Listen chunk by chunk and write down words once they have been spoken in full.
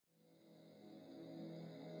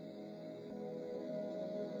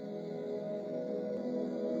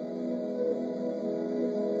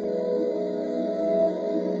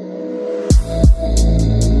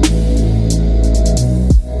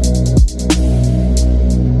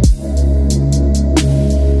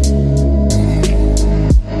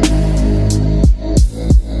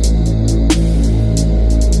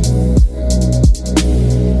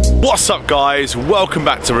up guys, welcome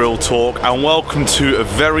back to Real Talk and welcome to a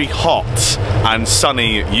very hot and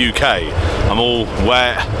sunny UK. I'm all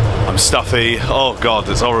wet, I'm stuffy, oh god,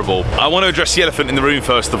 it's horrible. I want to address the elephant in the room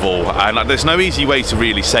first of all, and there's no easy way to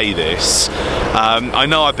really say this. I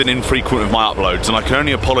know I've been infrequent with my uploads and I can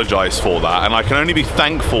only apologise for that, and I can only be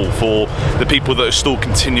thankful for the people that are still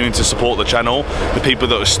continuing to support the channel, the people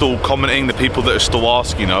that are still commenting, the people that are still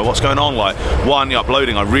asking, you know, what's going on, like, why aren't you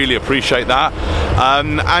uploading? I really appreciate that.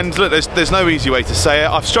 And look, there's no easy way to say it.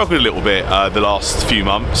 I've struggled a little bit the last few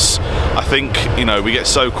months. I think, you know, we get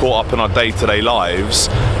so caught up in our day-to-day lives,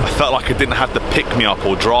 I felt like I didn't have the pick-me-up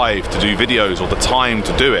or drive to do videos or the time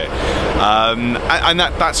to do it. And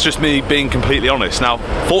that's just me being completely honest. Now,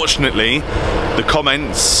 fortunately, the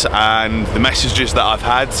comments and the messages that I've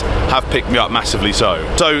had have picked me up massively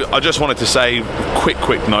so. So I just wanted to say,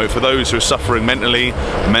 quick note, for those who are suffering mentally,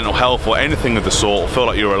 mental health or anything of the sort, feel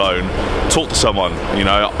like you're alone, talk to someone. You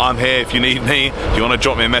know, I'm here if you need me. If you want to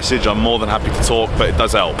drop me a message, I'm more than happy to talk, but it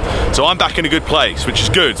does help. So I'm back in a good place, which is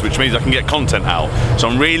good, which means I can get content out. So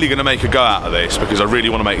I'm really going to make a go out of this because I really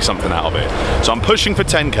want to make something out of it. So I'm pushing for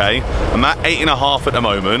 10k. I'm at 8.5 at the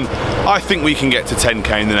moment. I think we can get to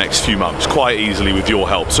 10k in the next few months quite easily with your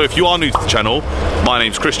help. So if you are new to the channel, my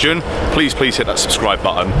name's Christian, please hit that subscribe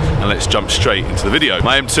button and let's jump straight into the video.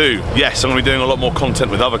 My M2, yes, I'm going to be doing a lot more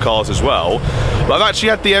content with other cars as well, but I've actually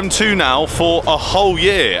had the M2 now for a whole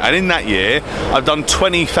year, and in that year I've done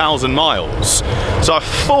 20,000 miles. So I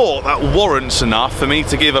thought that warrants enough for me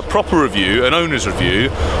to give a proper review, an owner's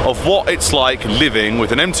review, of what it's like living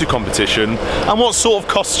with an M2 Competition and what sort of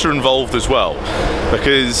costs are involved as well.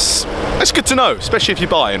 Because it's good to know, especially if you're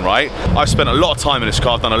buying, right? I've spent a lot of time in this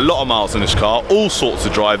car, I've done a lot of miles in this car, all sorts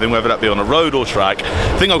of driving, whether that be on a road or track.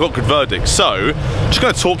 I think I've got good verdicts. So, just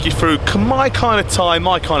going to talk you through my kind of time,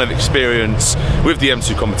 my kind of experience with the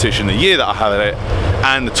M2 Competition, the year that I had it,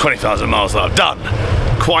 and the 20,000 miles that I've done.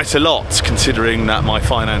 Quite a lot, considering that my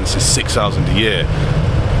finance is 6,000 a year.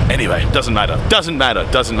 Anyway, doesn't matter.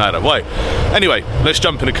 Wait. Anyway, let's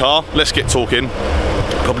jump in the car, let's get talking.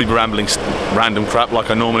 Probably be rambling random crap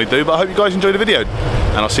like I normally do, but I hope you guys enjoy the video,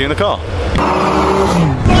 and I'll see you in the car.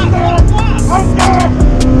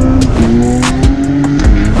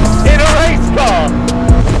 In a race car!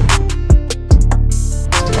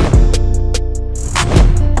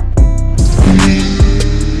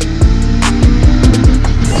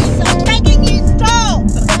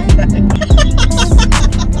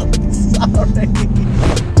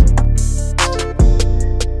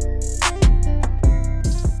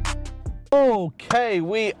 Okay,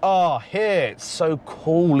 we are here. It's so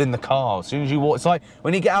cool in the car. As soon as you walk, it's like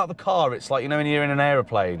when you get out of the car, it's like, you know, when you're in an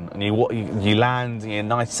aeroplane and you land in a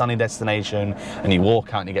nice sunny destination and you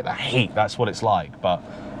walk out and you get that heat. That's what it's like. But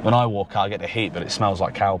when I walk out, I get the heat, but it smells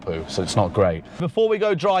like cow poo, so it's not great. Before we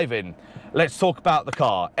go driving, let's talk about the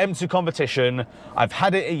car. M2 Competition. I've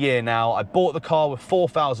had it a year now. I bought the car with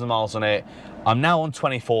 4,000 miles on it. I'm now on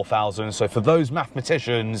 24,000. So for those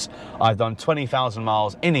mathematicians, I've done 20,000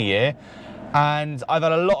 miles in a year. And I've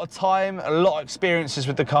had a lot of time, a lot of experiences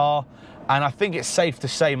with the car, and I think it's safe to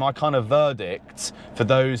say my kind of verdict for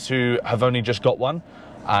those who have only just got one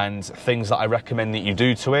and things that I recommend that you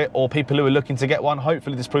do to it, or people who are looking to get one,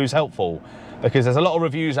 hopefully this proves helpful. Because there's a lot of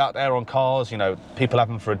reviews out there on cars, you know, people have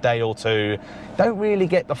them for a day or two, don't really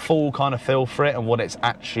get the full kind of feel for it and what it's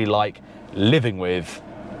actually like living with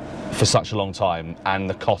for such a long time and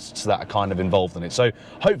the costs that are kind of involved in it. So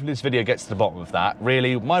hopefully this video gets to the bottom of that.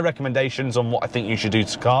 Really, my recommendations on what I think you should do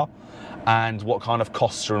to the car and what kind of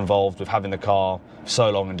costs are involved with having the car so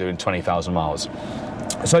long and doing 20,000 miles.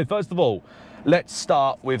 So first of all, let's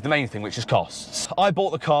start with the main thing, which is costs. I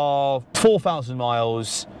bought the car 4,000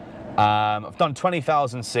 miles. I've done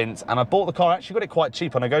 20,000 since, and I bought the car, actually got it quite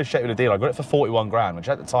cheap. I negotiated with a deal. I got it for 41 grand, which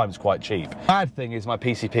at the time is quite cheap. Bad thing is my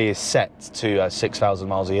PCP is set to 6,000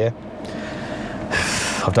 miles a year.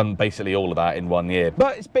 I've done basically all of that in 1 year,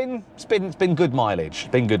 but it's been good mileage.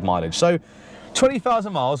 It's been good mileage. So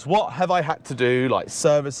 20,000 miles, what have I had to do? Like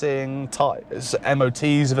servicing, tyres,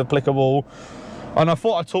 MOTs if applicable. And I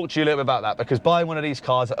thought I'd talk to you a little bit about that, because buying one of these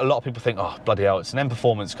cars, a lot of people think, oh, bloody hell, it's an M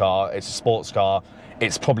performance car, it's a sports car,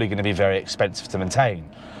 it's probably going to be very expensive to maintain.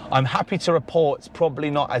 I'm happy to report it's probably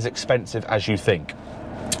not as expensive as you think.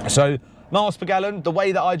 So, miles per gallon, the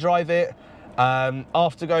way that I drive it,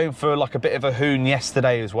 after going for like a bit of a hoon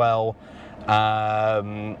yesterday as well,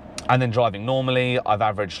 and then driving normally, I've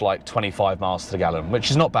averaged like 25 miles to the gallon,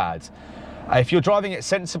 which is not bad. If you're driving it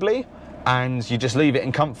sensibly, and you just leave it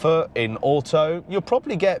in comfort in auto, you'll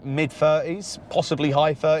probably get mid-30s, possibly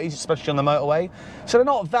high 30s, especially on the motorway. So they're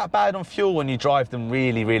not that bad on fuel when you drive them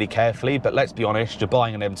really, really carefully. But let's be honest, you're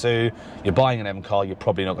buying an M2, you're buying an M car, you're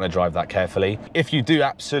probably not going to drive that carefully. If you do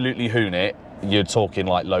absolutely hoon it, you're talking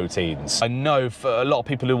like low teens. I know for a lot of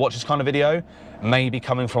people who watch this kind of video, maybe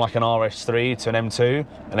coming from like an RS3 to an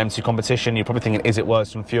M2 Competition, you're probably thinking, is it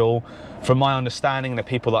worse than fuel? From my understanding and the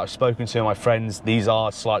people that I've spoken to, my friends, these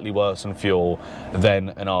are slightly worse than fuel than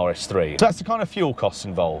an RS3. So that's the kind of fuel costs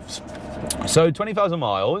involved. So 20,000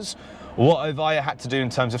 miles, what have I had to do in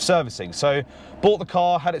terms of servicing? So bought the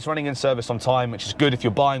car, had its running and service on time, which is good. If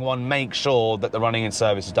you're buying one, make sure that the running and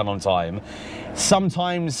service is done on time.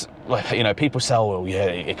 Sometimes, you know, people say, oh, well, yeah,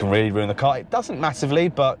 it can really ruin the car. It doesn't massively,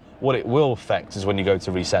 but what it will affect is when you go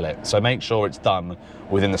to resell it. So make sure it's done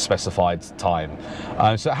within the specified time.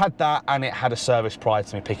 So it had that, and it had a service prior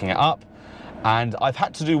to me picking it up. And I've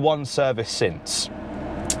had to do one service since.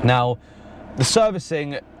 Now, the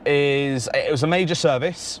servicing it was a major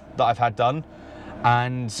service that I've had done.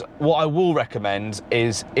 And what I will recommend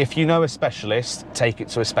is, if you know a specialist, take it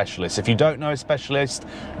to a specialist. If you don't know a specialist,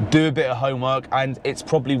 do a bit of homework, and it's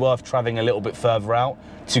probably worth traveling a little bit further out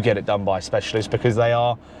to get it done by a specialist, because they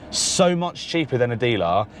are so much cheaper than a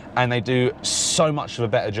dealer and they do so much of a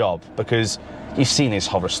better job. Because you've seen these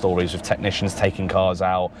horror stories with technicians taking cars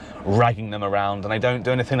out, ragging them around, and they don't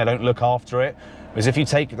do anything, they don't look after it. Whereas if you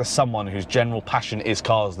take it to someone whose general passion is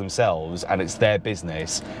cars themselves and it's their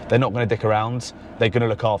business, they're not going to dick around, they're going to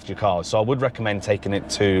look after your cars. So I would recommend taking it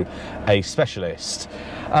to a specialist.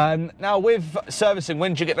 Now with servicing,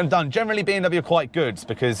 when do you get them done? Generally BMW are quite good,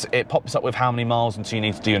 because it pops up with how many miles until you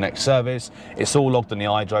need to do your next service. It's all logged on the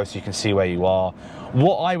iDrive so you can see where you are.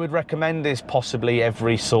 What I would recommend is possibly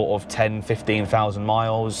every sort of 10, 15,000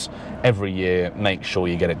 miles every year, make sure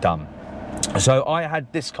you get it done. So I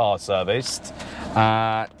had this car serviced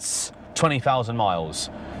at 20,000 miles.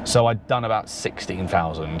 So I'd done about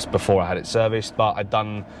 16,000 before I had it serviced, but I'd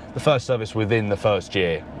done the first service within the first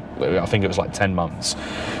year. I think it was like 10 months.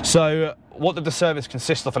 So what did the service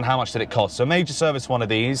consist of and how much did it cost? So major service, one of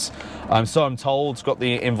these, so I'm told, it's got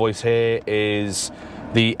the invoice here, is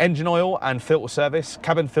the engine oil and filter service,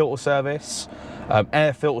 cabin filter service,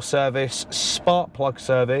 air filter service, spark plug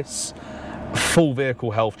service, full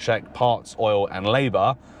vehicle health check, parts, oil and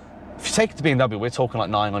labour. If you take it to BMW, we're talking like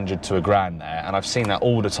 900 to £1,000 there, and I've seen that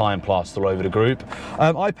all the time plastered all over the group.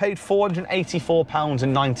 I paid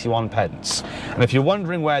 £484.91. And if you're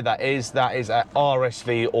wondering where that is at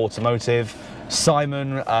RSV Automotive.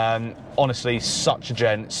 Simon, honestly, such a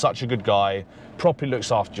gent, such a good guy, properly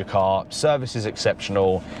looks after your car, service is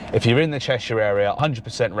exceptional. If you're in the Cheshire area,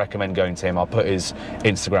 100% recommend going to him. I'll put his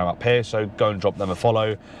Instagram up here, so go and drop them a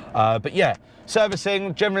follow. But yeah,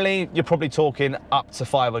 servicing, generally, you're probably talking up to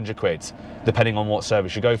 500 quid, depending on what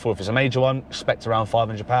service you go for. If it's a major one, expect around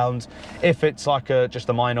 £500. If it's like just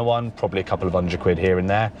a minor one, probably a couple of hundred quid here and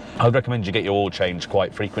there. I'd recommend you get your oil changed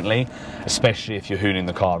quite frequently, especially if you're hooning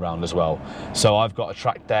the car around as well. So I've got a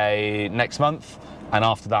track day next month, and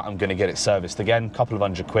after that I'm going to get it serviced again, a couple of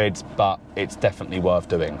hundred quid, but it's definitely worth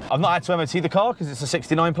doing. I've not had to MOT the car because it's a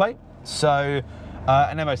 69 plate, so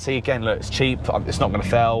an MOT, again, look, it's cheap, it's not going to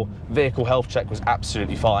fail. Vehicle health check was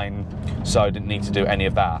absolutely fine, so I didn't need to do any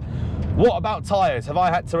of that. What about tyres? Have I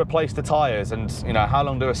had to replace the tyres? And, you know, how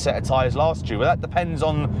long do a set of tyres last you? Well, that depends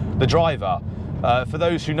on the driver. For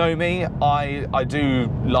those who know me, I do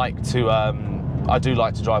like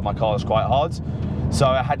to drive my cars quite hard. So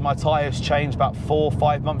I had my tyres changed about 4 or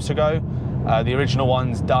 5 months ago. The original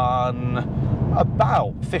one's done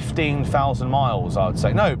about 15,000 miles, I would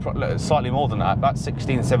say. No, slightly more than that, about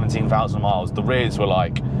 16, 17,000 miles. The rears were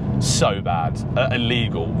like so bad,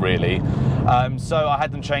 illegal really. So I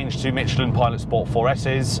had them changed to Michelin Pilot Sport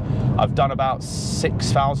 4Ss. I've done about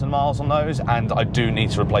 6,000 miles on those, and I do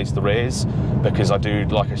need to replace the rears because I do,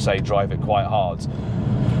 like I say, drive it quite hard.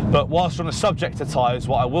 But whilst on the subject of tyres,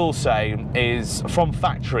 what I will say is, from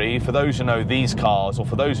factory, for those who know these cars, or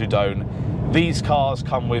for those who don't, these cars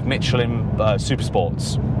come with Michelin Super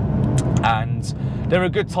Sports. And they're a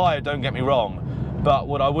good tyre, don't get me wrong. But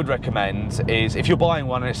what I would recommend is, if you're buying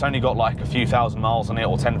one and it's only got like a few thousand miles on it,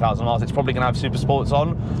 or 10,000 miles, it's probably going to have Super Sports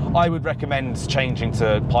on. I would recommend changing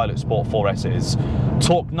to Pilot Sport 4Ss.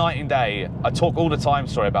 Talk night and day. I talk all the time,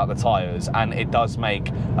 sorry, about the tyres, and it does make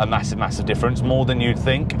a massive, massive difference, more than you'd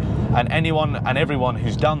think. And anyone and everyone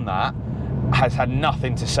who's done that has had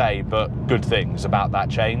nothing to say but good things about that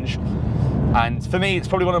change. And for me, it's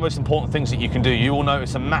probably one of the most important things that you can do. You will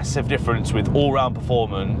notice a massive difference with all-round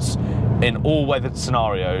performance in all weather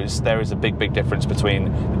scenarios. There is a big, big difference between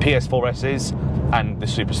the PS4Ss and the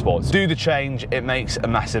Super Sports. Do the change, it makes a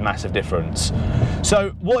massive, massive difference.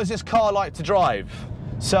 So what is this car like to drive?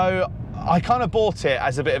 So I kind of bought it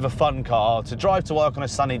as a bit of a fun car to drive to work on a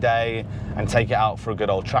sunny day and take it out for a good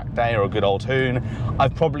old track day or a good old hoon.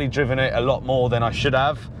 I've probably driven it a lot more than I should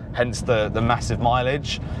have, hence the massive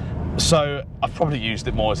mileage. So I've probably used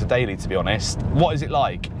it more as a daily, to be honest. What is it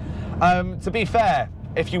like? To be fair,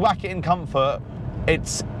 if you whack it in comfort,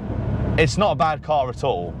 it's not a bad car at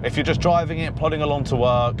all. If you're just driving it, plodding along to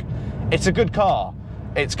work, it's a good car.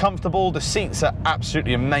 It's comfortable, the seats are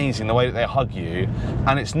absolutely amazing, the way that they hug you,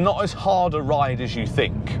 and it's not as hard a ride as you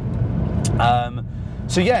think.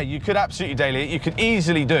 So yeah, you could absolutely daily it. You could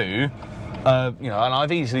easily do, you know, and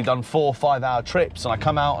I've easily done 4 or 5 hour trips and I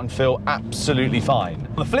come out and feel absolutely fine.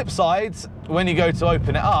 On the flip side, when you go to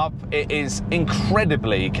open it up, it is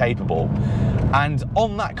incredibly capable. And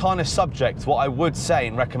on that kind of subject, what I would say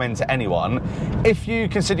and recommend to anyone, if you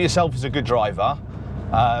consider yourself as a good driver,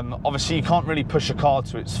 obviously you can't really push a car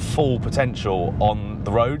to its full potential on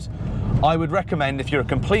the road. I would recommend, if you're a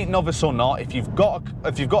complete novice or not, if you've got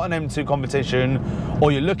an M2 Competition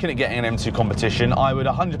or you're looking at getting an M2 Competition, I would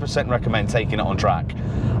 100% recommend taking it on track.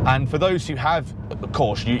 And for those who have, of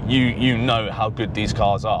course, you know how good these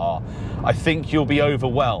cars are. I think you'll be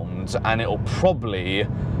overwhelmed and it'll probably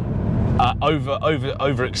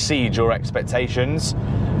over exceed your expectations.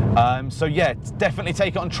 So yeah, definitely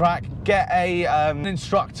take it on track. Get an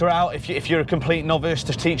instructor out if you're a complete novice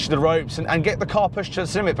to teach you the ropes and get the car pushed to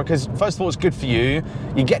its limit, because first of all, it's good for you.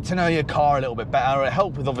 You get to know your car a little bit better. It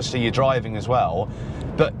helps with obviously your driving as well.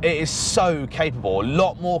 But it is so capable, a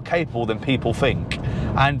lot more capable than people think.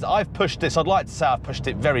 And I've pushed this, I'd like to say I've pushed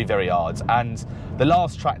it very, very hard. And the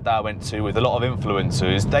last track that I went to with a lot of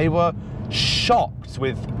influencers, they were shocked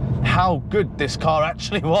with how good this car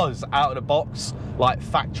actually was out of the box, like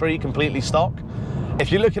factory, completely stock.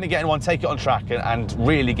 If you're looking at getting one, take it on track and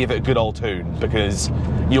really give it a good old tune, because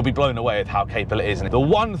you'll be blown away with how capable it is. And the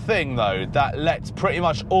one thing though that lets pretty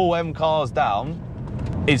much all M cars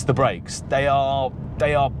down is the brakes. They are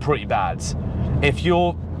pretty bad. If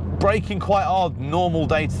you're braking quite hard, normal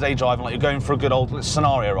day-to-day driving, like you're going for a good old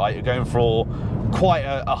scenario, right? You're going for quite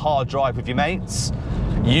a hard drive with your mates,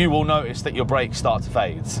 you will notice that your brakes start to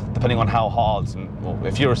fade, depending on how hard. And well,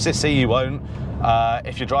 if you're a sissy, you won't.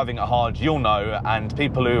 If you're driving it hard, you'll know. And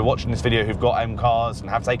people who are watching this video who've got M cars and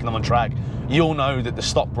have taken them on track, you'll know that the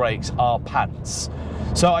stock brakes are pants.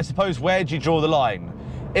 So I suppose, where do you draw the line?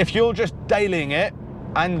 If you're just dailying it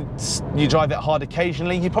and you drive it hard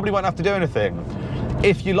occasionally, you probably won't have to do anything.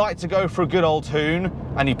 If you like to go for a good old hoon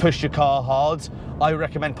and you push your car hard, I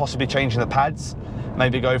recommend possibly changing the pads.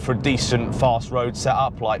 Maybe go for a decent fast road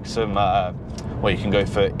setup, like some, well, you can go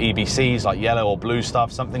for EBCs, like yellow or blue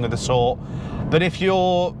stuff, something of the sort. But if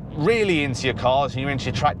you're really into your cars and you're into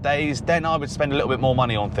your track days, then I would spend a little bit more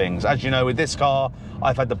money on things. As you know, with this car,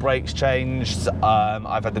 I've had the brakes changed,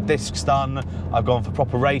 I've had the discs done, I've gone for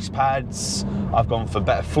proper race pads, I've gone for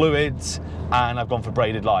better fluids, and I've gone for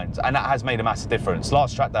braided lines, and that has made a massive difference.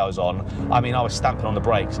 Last track that I was on, I mean, I was stamping on the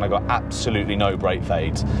brakes and I got absolutely no brake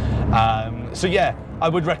fade. So yeah, I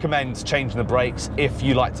would recommend changing the brakes if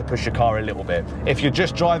you like to push your car a little bit. If you're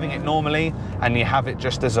just driving it normally and you have it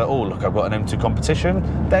just as a, oh look, I've got an M2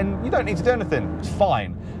 Competition, then you don't need to do anything, it's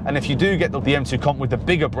fine. And if you do get the M2 Comp with the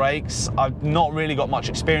bigger brakes, I've not really got much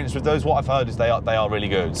experience with those. What I've heard is they are really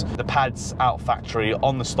good. The pads out factory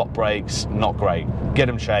on the stock brakes, not great. Get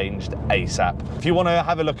them changed ASAP. If you want to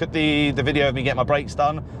have a look at the video of me getting my brakes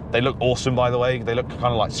done, they look awesome, by the way. They look kind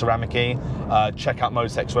of like ceramic-y. Check out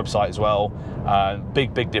Motec's website as well.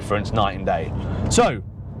 Big difference, night and day. So,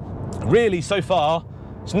 really, so far,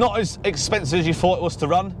 it's not as expensive as you thought it was to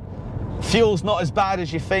run. Fuel's not as bad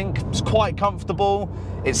as you think. It's quite comfortable.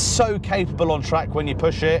 It's so capable on track when you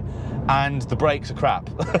push it, and the brakes are crap.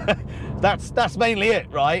 That's mainly it,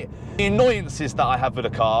 right? The annoyances that I have with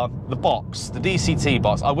a car, the box, the DCT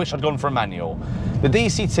box, I wish I'd gone for a manual. The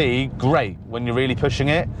DCT, great when you're really pushing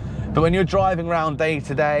it, but when you're driving around day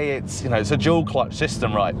to day, it's, you know, it's a dual clutch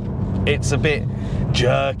system, right? It's a bit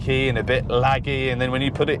jerky and a bit laggy, and then when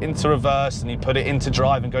you put it into reverse and you put it into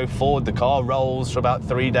drive and go forward, the car rolls for about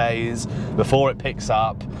 3 days before it picks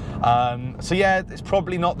up. So yeah, it's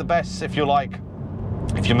probably not the best if you're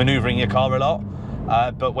maneuvering your car a lot.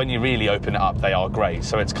 But when you really open it up, they are great.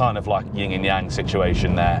 So it's kind of like yin and yang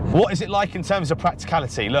situation there. What is it like in terms of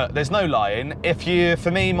practicality? Look, there's no lying.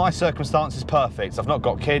 For me, my circumstance is perfect. I've not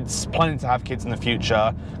got kids, planning to have kids in the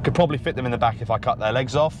future. Could probably fit them in the back if I cut their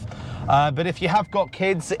legs off. But if you have got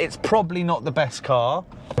kids, it's probably not the best car.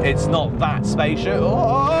 It's not that spacious.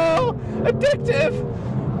 Oh, addictive.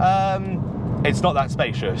 It's not that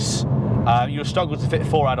spacious. You'll struggle to fit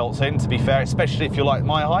 4 adults in, to be fair, especially if you're like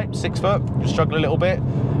my height, 6 foot, you'll struggle a little bit.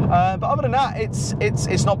 But other than that,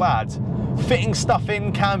 it's not bad. Fitting stuff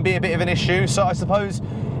in can be a bit of an issue, so I suppose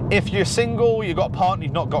if you're single, you've got a partner,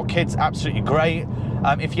 you've not got kids, absolutely great.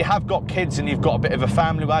 If you have got kids and you've got a bit of a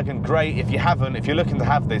family wagon, great. If you haven't, if you're looking to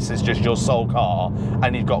have this as just your sole car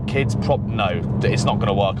and you've got kids, no, it's not going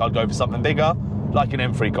to work. I'd go for something bigger, like an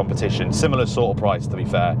M3 Competition, similar sort of price, to be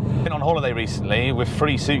fair. Been on holiday recently with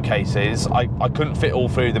 3 suitcases. I couldn't fit all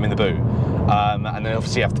 3 of them in the boot. And then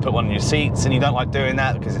obviously you have to put one in your seats, and you don't like doing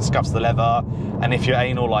that because it scuffs the leather. And if you're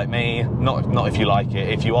anal like me, not if you like it,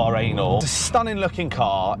 if you are anal. It's a stunning looking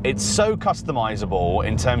car. It's so customizable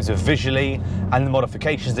in terms of visually and the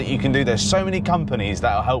modifications that you can do. There's so many companies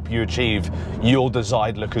that will help you achieve your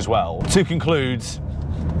desired look as well. To conclude,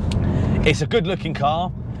 it's a good looking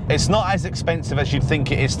car. It's not as expensive as you'd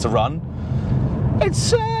think it is to run.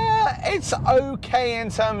 It's okay in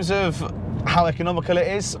terms of how economical it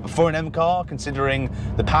is for an M car, considering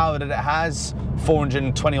the power that it has,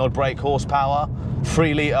 420 odd brake horsepower,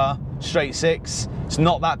 3 litre straight 6. It's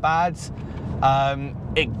not that bad.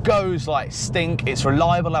 It goes like stink. It's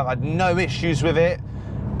reliable. I've had no issues with it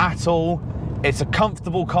at all. It's a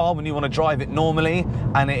comfortable car when you want to drive it normally,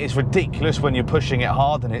 and it is ridiculous when you're pushing it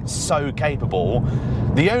hard, and it's so capable.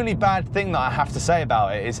 The only bad thing that I have to say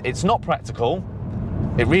about it is it's not practical.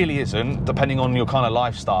 It really isn't, depending on your kind of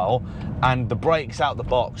lifestyle, and the brakes out the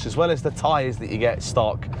box, as well as the tyres that you get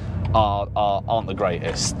stock, aren't the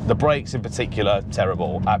greatest. The brakes in particular,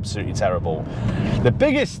 terrible, absolutely terrible. The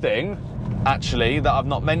biggest thing, actually, that I've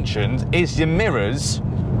not mentioned is your mirrors,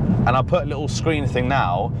 and I'll put a little screen thing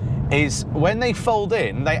now, is when they fold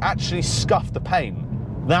in, they actually scuff the paint.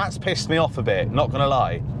 That's pissed me off a bit, not gonna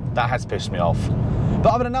lie. That has pissed me off.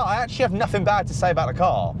 But other than that, I actually have nothing bad to say about the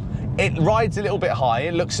car. It rides a little bit high,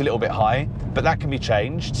 it looks a little bit high, but that can be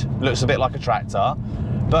changed. Looks a bit like a tractor,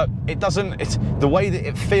 but it doesn't, it's the way that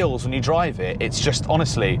it feels when you drive it, it's just,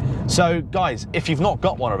 honestly. So guys, if you've not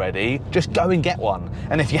got one already, just go and get one.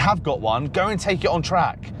 And if you have got one, go and take it on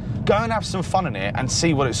track. Go and have some fun in it and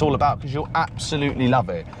see what it's all about, because you'll absolutely love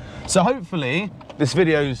it. So hopefully this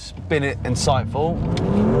video's been insightful.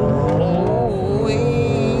 Oh,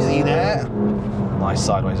 easy there. Nice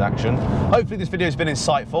sideways action. Hopefully this video's been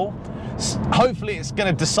insightful. Hopefully it's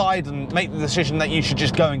going to decide and make the decision that you should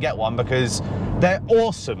just go and get one, because they're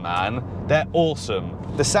awesome, man. They're awesome.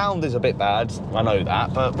 The sound is a bit bad, I know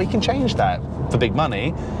that, but we can change that for big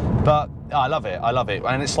money. But I love it, I love it.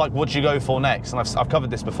 And it's like, what do you go for next? And I've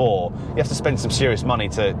covered this before. You have to spend some serious money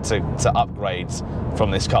to upgrade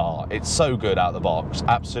from this car. It's so good out of the box.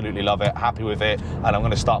 Absolutely love it, happy with it, and I'm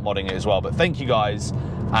going to start modding it as well. But thank you guys,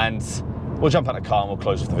 and we'll jump out of the car and we'll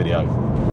close off the video.